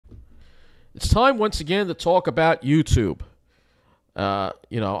It's time once again to talk about YouTube.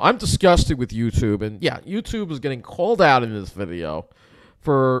 I'm disgusted with YouTube, and yeah, YouTube is getting called out in this video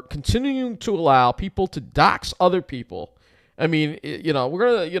for continuing to allow people to dox other people. I mean,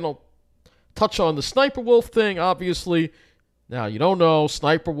 we're gonna, touch on the Sniper Wolf thing, obviously. Now, you don't know,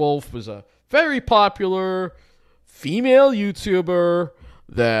 Sniper Wolf was a very popular female YouTuber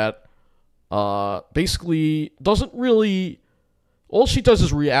that basically doesn't really... All she does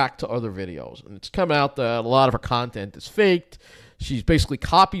is react to other videos. And it's come out that a lot of her content is faked. She basically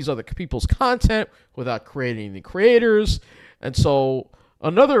copies other people's content without creating the creators. And so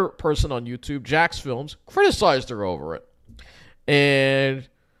another person on YouTube, Jax Films, criticized her over it. And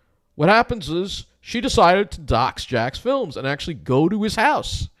what happens is she decided to dox Jax Films and actually go to his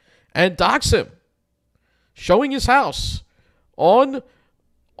house and dox him, showing his house on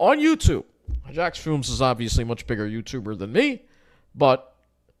YouTube. Jax Films is obviously a much bigger YouTuber than me, but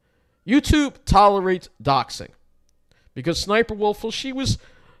YouTube tolerates doxing because Sniper Wolf, well, she was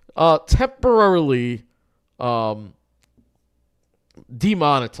temporarily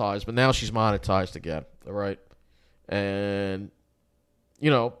demonetized, but now she's monetized again, all right? And,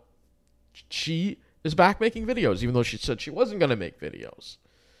 she is back making videos, even though she said she wasn't going to make videos.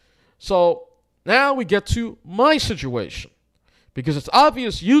 So now we get to my situation, because it's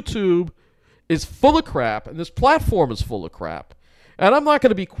obvious YouTube is full of crap, and this platform is full of crap. And I'm not going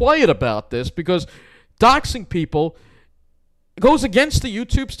to be quiet about this, because doxing people goes against the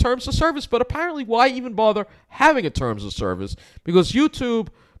YouTube's terms of service. But apparently, why even bother having a terms of service? Because YouTube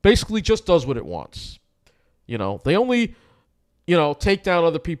basically just does what it wants. They only, take down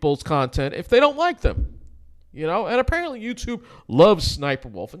other people's content if they don't like them. And apparently YouTube loves Sniper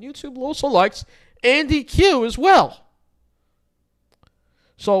Wolf, and YouTube also likes Andy Q as well.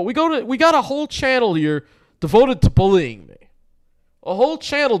 So we got a whole channel here devoted to bullying me. A whole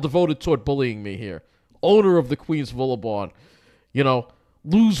channel devoted toward bullying me here. Owner of the Queens Boulevard.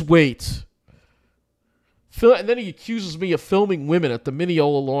 Lose weight. And then he accuses me of filming women at the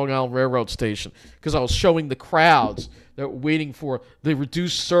Mineola Long Island Railroad Station because I was showing the crowds that were waiting for the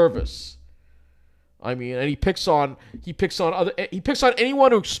reduced service. I mean, and he picks on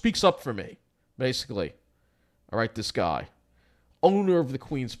anyone who speaks up for me, basically. All right, this guy, owner of the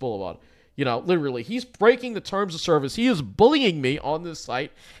Queens Boulevard. Literally, he's breaking the terms of service. He is bullying me on this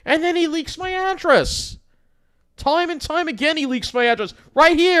site, and then he leaks my address. Time and time again, he leaks my address.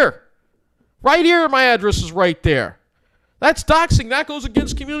 Right here. Right here, my address is right there. That's doxing. That goes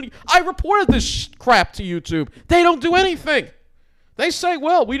against community. I reported this crap to YouTube. They don't do anything. They say,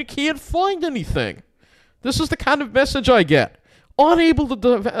 well, we can't find anything. This is the kind of message I get. Unable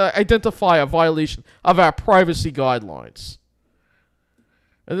to identify a violation of our privacy guidelines.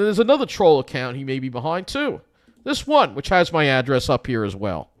 And then there's another troll account he may be behind, too. This one, which has my address up here as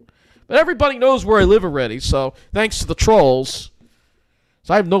well. But everybody knows where I live already, so thanks to the trolls.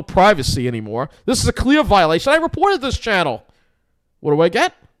 So I have no privacy anymore. This is a clear violation. I reported this channel. What do I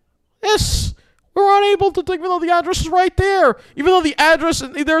get? This. We're unable to, even though the address is right there. Even though the address,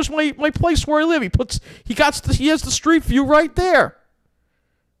 there's my place where I live. He has the street view right there.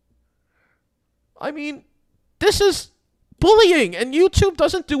 I mean, this is bullying, and YouTube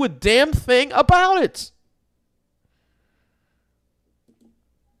doesn't do a damn thing about it.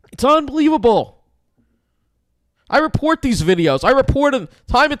 It's unbelievable. I report these videos. I report them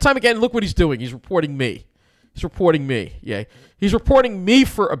time and time again. Look what he's doing. He's reporting me. He's reporting me. Yeah. He's reporting me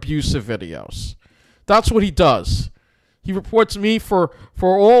for abusive videos. That's what he does. He reports me for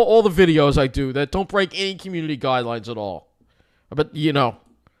all the videos I do that don't break any community guidelines at all. But, and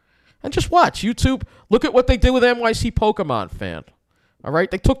just watch. YouTube, look at what they did with NYC Pokemon Fan. All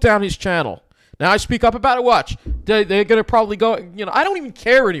right? They took down his channel. Now I speak up about it. Watch. They're going to probably go, I don't even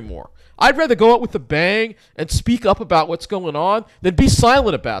care anymore. I'd rather go out with a bang and speak up about what's going on than be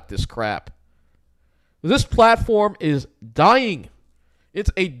silent about this crap. This platform is dying.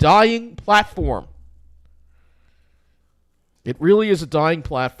 It's a dying platform. It really is a dying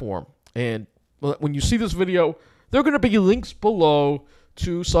platform. And when you see this video, there are going to be links below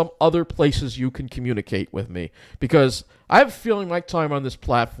to some other places you can communicate with me. Because I have a feeling my time on this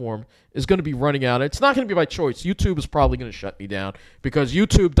platform is going to be running out. It's not going to be by choice. YouTube is probably going to shut me down because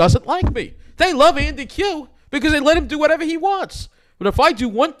YouTube doesn't like me. They love Andy Q because they let him do whatever he wants. But if I do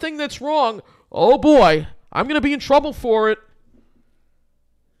one thing that's wrong, oh boy, I'm going to be in trouble for it.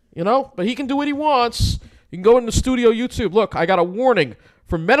 But he can do what he wants. You can go in the studio YouTube. Look, I got a warning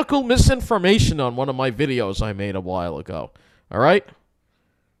for medical misinformation on one of my videos I made a while ago. All right?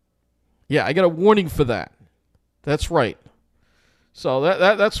 Yeah, I got a warning for that. That's right. So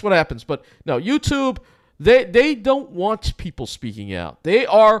that's what happens. But no, YouTube, They don't want people speaking out. They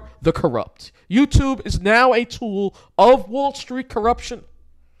are the corrupt. YouTube is now a tool of Wall Street corruption.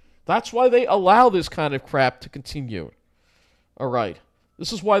 That's why they allow this kind of crap to continue. All right.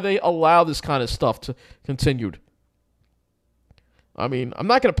 This is why they allow this kind of stuff to continue. I mean, I'm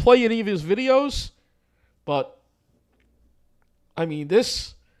not going to play any of his videos, but, I mean,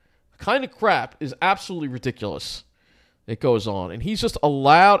 this kind of crap is absolutely ridiculous. It goes on. And he's just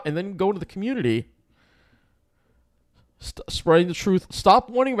allowed, and then go to the community, spreading the truth. Stop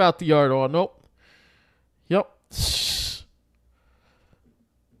warning about the art. Oh, nope. Yep. This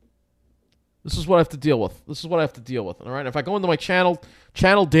is what I have to deal with. This is what I have to deal with. All right. If I go into my channel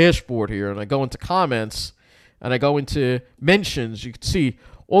dashboard here, and I go into comments, and I go into mentions, you can see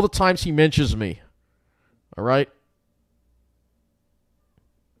all the times he mentions me. All right.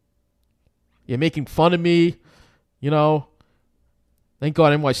 You're making fun of me, you know. Thank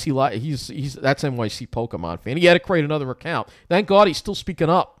God NYC that's NYC Pokemon fan. He had to create another account. Thank God he's still speaking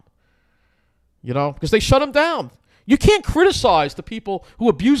up. You know, because they shut him down. You can't criticize the people who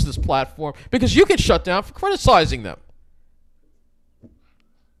abuse this platform because you get shut down for criticizing them.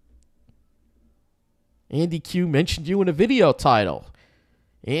 Andy Q mentioned you in a video title.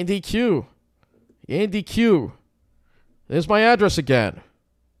 Andy Q. Andy Q. There's my address again.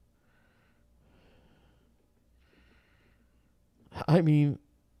 I mean,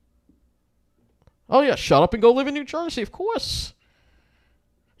 oh yeah, shut up and go live in New Jersey, of course.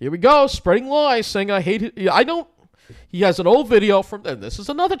 Here we go, spreading lies, saying I hate it. I don't. He has an old video from, and this is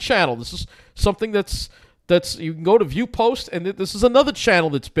another channel. This is something that's you can go to view post, and this is another channel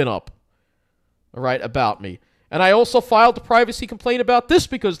that's been up, all right, about me. And I also filed a privacy complaint about this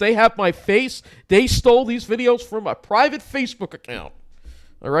because they have my face. They stole these videos from my private Facebook account,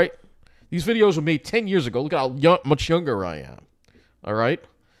 all right? These videos were made 10 years ago. Look at how much younger I am. All right?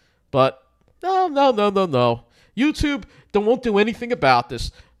 But, no. YouTube won't do anything about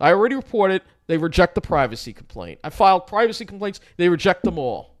this. I already reported. They reject the privacy complaint. I filed privacy complaints. They reject them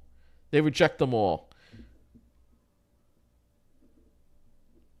all. They reject them all.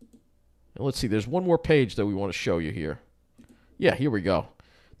 And let's see. There's one more page that we want to show you here. Yeah, here we go.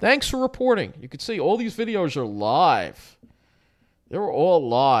 Thanks for reporting. You can see all these videos are live. They were all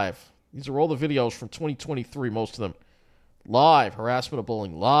live. These are all the videos from 2023, most of them. Live, harassment of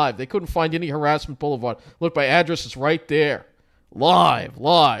bullying, live. They couldn't find any harassment boulevard. Look, my address is right there. Live.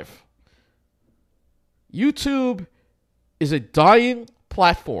 YouTube is a dying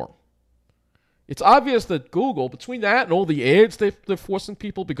platform. It's obvious that Google, between that and all the ads they're forcing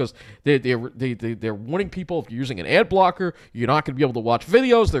people, because they're warning people if you're using an ad blocker, you're not going to be able to watch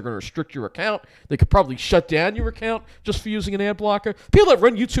videos. They're going to restrict your account. They could probably shut down your account just for using an ad blocker. People that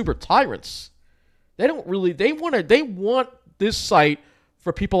run YouTube are tyrants. They don't really. They want this site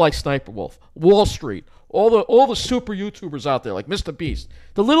for people like Sniper Wolf, Wall Street, all the super YouTubers out there like Mr. Beast.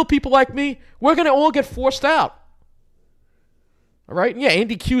 The little people like me, we're gonna all get forced out. All right? And yeah,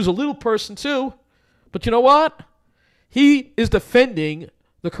 Andy Q's a little person too, but you know what? He is defending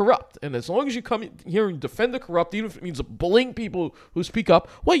the corrupt, and as long as you come here and defend the corrupt, even if it means bullying people who speak up,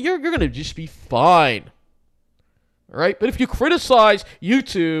 well, you're gonna just be fine. All right? But if you criticize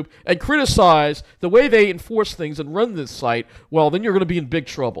YouTube and criticize the way they enforce things and run this site, well, then you're going to be in big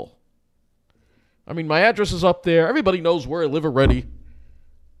trouble. I mean, my address is up there. Everybody knows where I live already.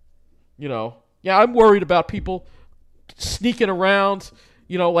 You know. Yeah, I'm worried about people sneaking around,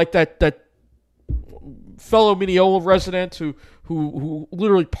 you know, like that fellow Mineola resident who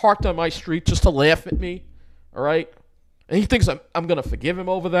literally parked on my street just to laugh at me. All right? And he thinks I'm going to forgive him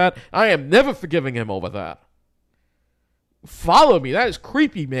over that. I am never forgiving him over that. Follow me. That is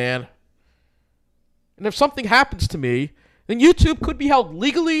creepy, man. And if something happens to me, then YouTube could be held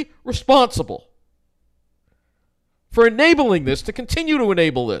legally responsible for enabling this, to continue to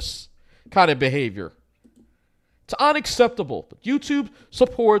enable this kind of behavior. It's unacceptable. But YouTube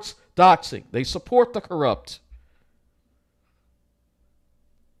supports doxing. They support the corrupt.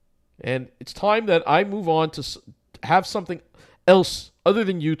 And it's time that I move on to have something else other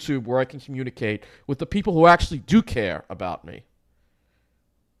than YouTube where I can communicate with the people who actually do care about me.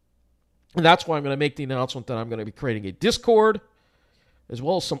 And that's why I'm going to make the announcement that I'm going to be creating a Discord, as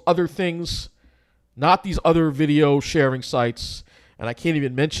well as some other things, not these other video sharing sites. And I can't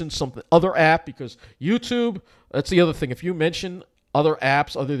even mention some other app, because YouTube, that's the other thing. If you mention other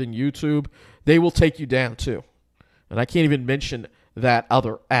apps other than YouTube, they will take you down too. And I can't even mention that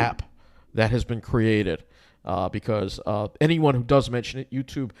other app that has been created. Because anyone who does mention it,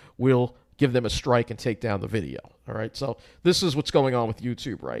 YouTube will give them a strike and take down the video. All right, so this is what's going on with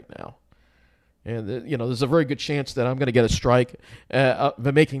YouTube right now. And, you know, there's a very good chance that I'm going to get a strike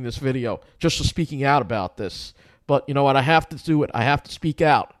for making this video, just for speaking out about this. But you know what? I have to do it. I have to speak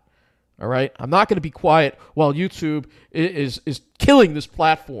out. All right? I'm not going to be quiet while YouTube is killing this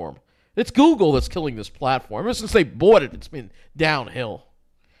platform. It's Google that's killing this platform. Ever since they bought it, it's been downhill.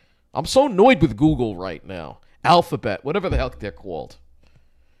 I'm so annoyed with Google right now. Alphabet, whatever the heck they're called.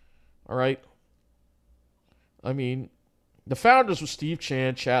 All right? I mean, the founders were Steve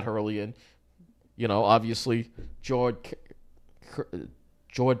Chan, Chad Hurley, and, you know, obviously, Jord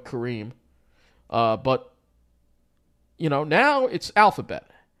Kareem. But, you know, now it's Alphabet.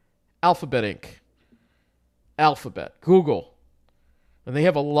 Alphabet Inc. Alphabet. Google. And they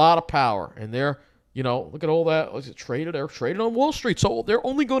have a lot of power. And they're, you know, look at all that. Is it traded? They're traded on Wall Street. So they're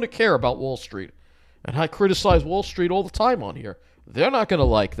only going to care about Wall Street. And I criticize Wall Street all the time on here. They're not going to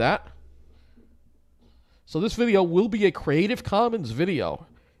like that. So this video will be a Creative Commons video.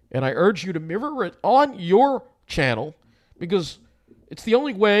 And I urge you to mirror it on your channel, because it's the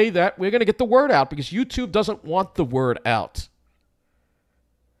only way that we're going to get the word out, because YouTube doesn't want the word out.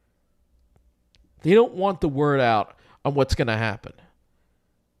 They don't want the word out on what's going to happen.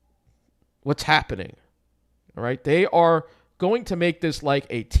 What's happening. All right? They are going to make this like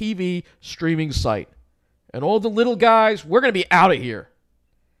a TV streaming site. And all the little guys, we're going to be out of here.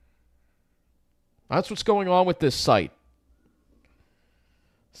 That's what's going on with this site.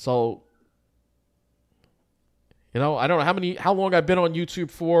 So, you know, I don't know how long I've been on YouTube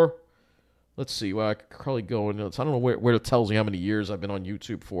for. Let's see. Well, I could probably go into this. I don't know where it tells me how many years I've been on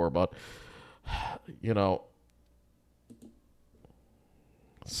YouTube for, but, you know,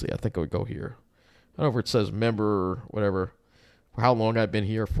 let's see. I think I would go here. I don't know if it says member or whatever, for how long I've been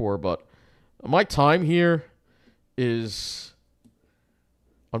here for, but my time here is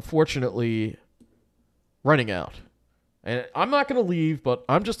unfortunately running out. And I'm not going to leave, but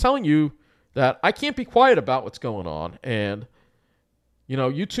I'm just telling you that I can't be quiet about what's going on. And, you know,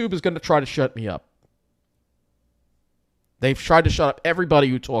 YouTube is going to try to shut me up. They've tried to shut up everybody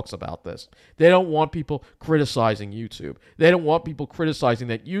who talks about this. They don't want people criticizing YouTube. They don't want people criticizing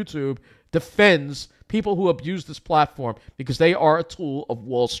that YouTube defends people who abuse this platform, because they are a tool of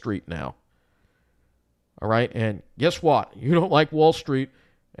Wall Street now. All right? And guess what? You don't like Wall Street,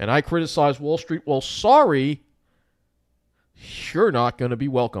 and I criticize Wall Street. Well, sorry. You're not going to be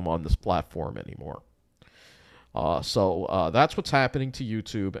welcome on this platform anymore. So that's what's happening to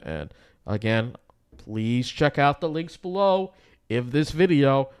YouTube. And again, please check out the links below if this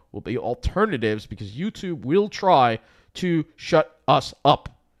video will be alternatives, because YouTube will try to shut us up.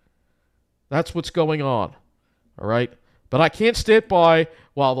 That's what's going on. All right? But I can't stand by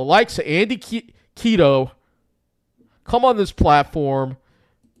while the likes of Andy Keto come on this platform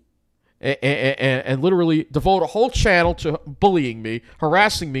and literally devote a whole channel to bullying me,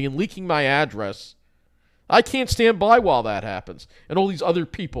 harassing me, and leaking my address. I can't stand by while that happens. And all these other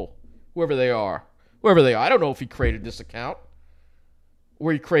people, whoever they are. I don't know if he created this account,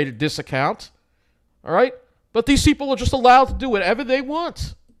 or he created this account. All right? But these people are just allowed to do whatever they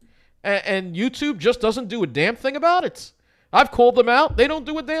want. And YouTube just doesn't do a damn thing about it. I've called them out. They don't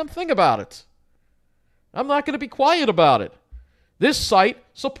do a damn thing about it. I'm not going to be quiet about it. This site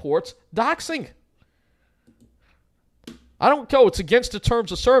supports doxing. I don't go. It's against the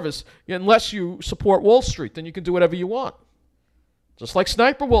terms of service unless you support Wall Street. Then you can do whatever you want. Just like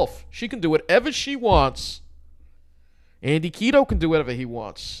Sniper Wolf. She can do whatever she wants. Andy Keto can do whatever he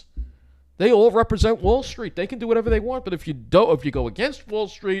wants. They all represent Wall Street. They can do whatever they want. But if you go against Wall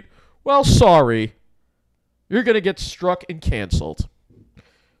Street, well, sorry. You're going to get struck and canceled.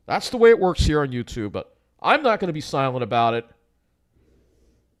 That's the way it works here on YouTube. But I'm not going to be silent about it.